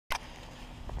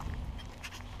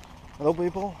Hello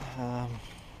people,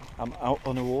 I'm out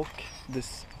on a walk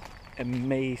this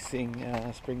amazing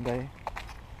spring day,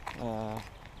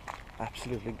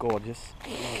 absolutely gorgeous.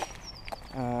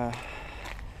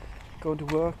 Going to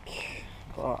work,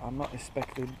 but I'm not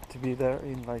expected to be there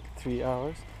in like 3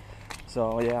 hours,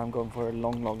 so yeah, I'm going for a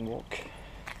long walk.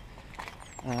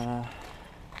 Gonna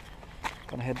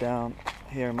head down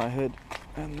here in my hood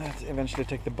and eventually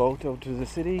take the boat over to the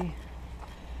city.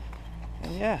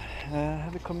 And yeah, I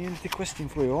have a community question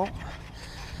for you all.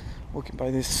 Walking by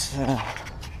this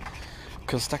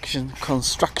construction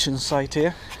site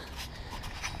here.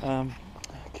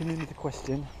 Community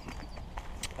question: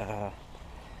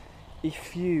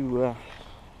 if you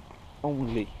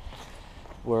only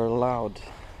were allowed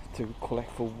to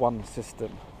collect for one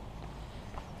system,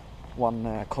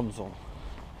 one console,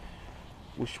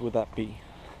 which would that be?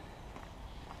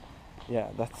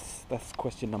 Yeah, that's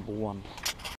question number one.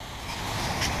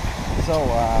 So,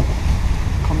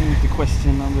 community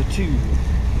question number 2.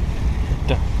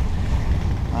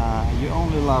 You're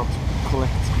only allowed to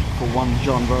collect for one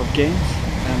genre of games,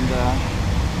 and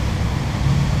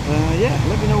yeah,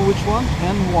 let me know which one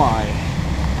and why.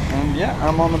 And yeah,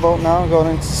 I'm on the boat now,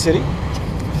 going into the city.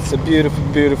 It's a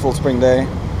beautiful spring day,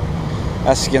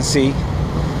 as you can see.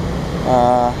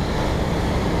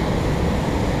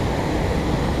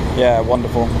 Yeah,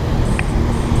 wonderful.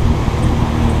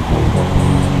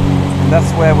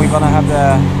 That's where we're gonna have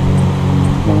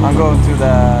I'm going to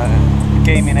the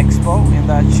gaming expo in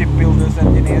that shipbuilders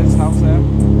engineers house there.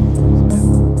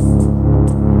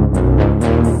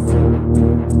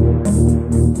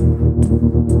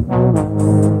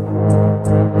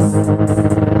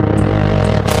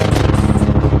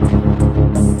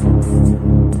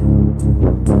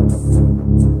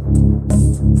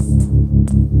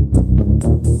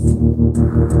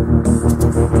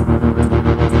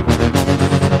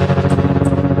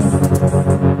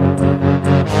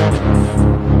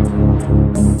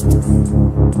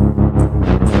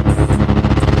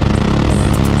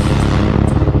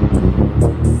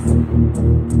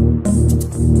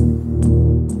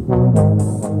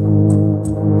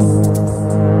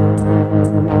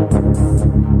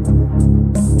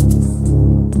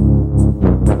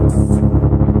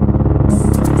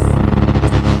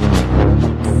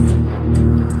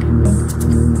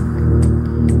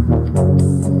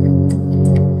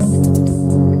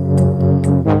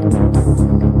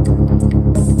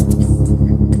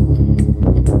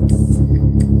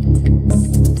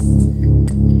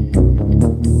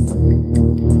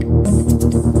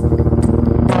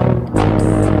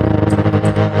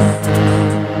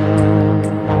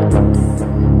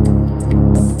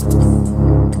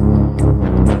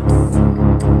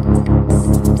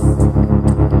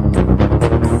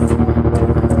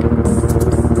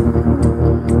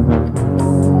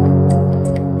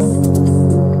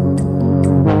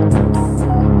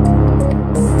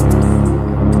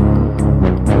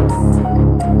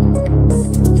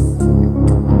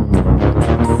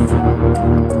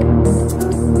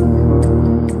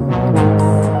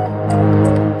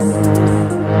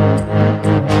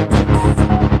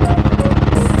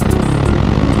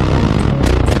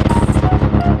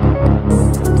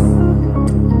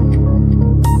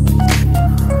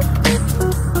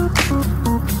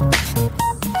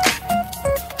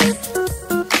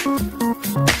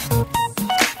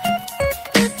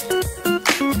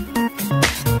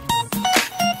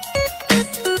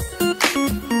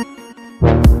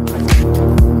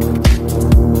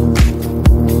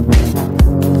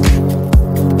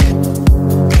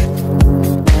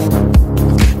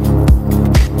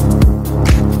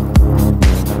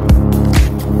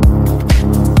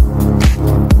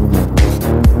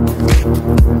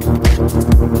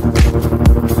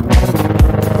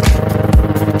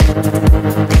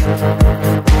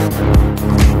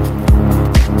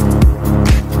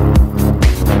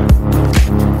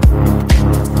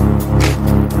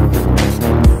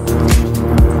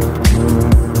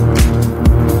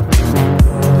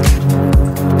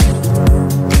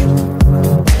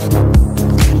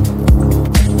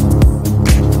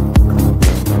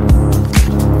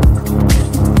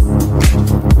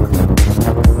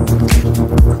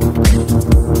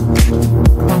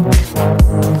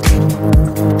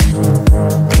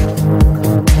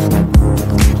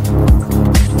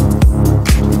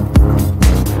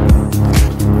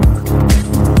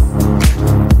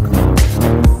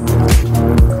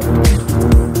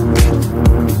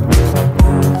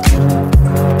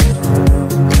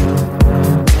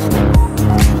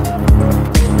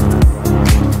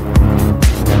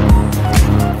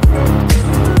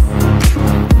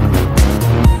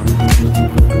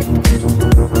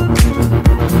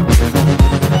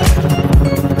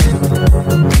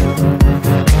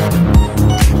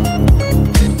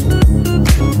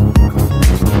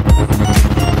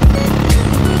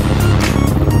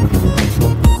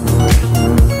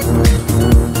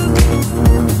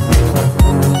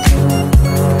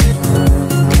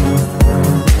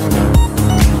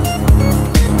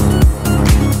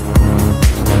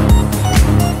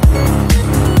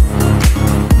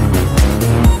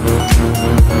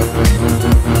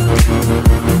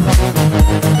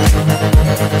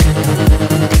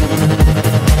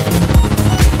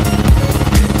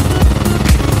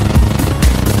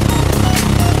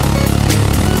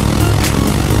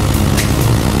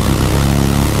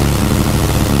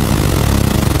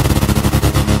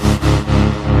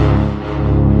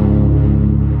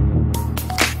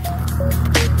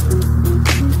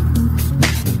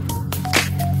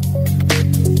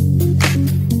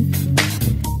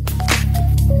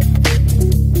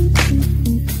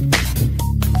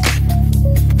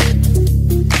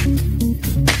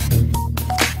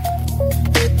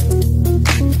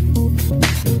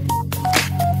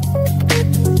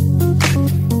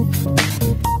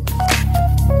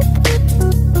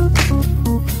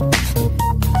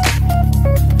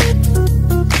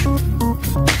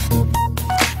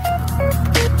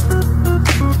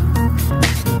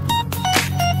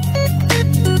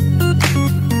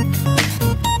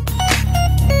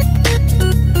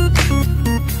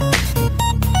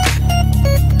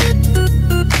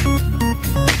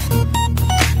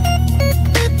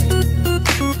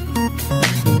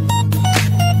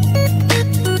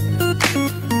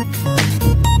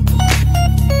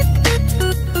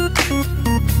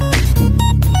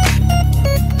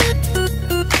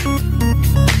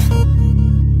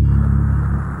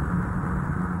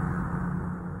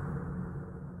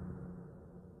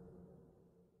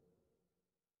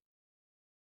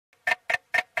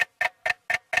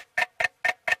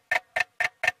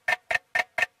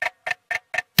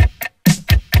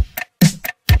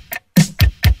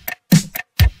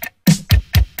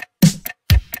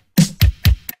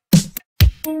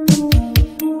 you.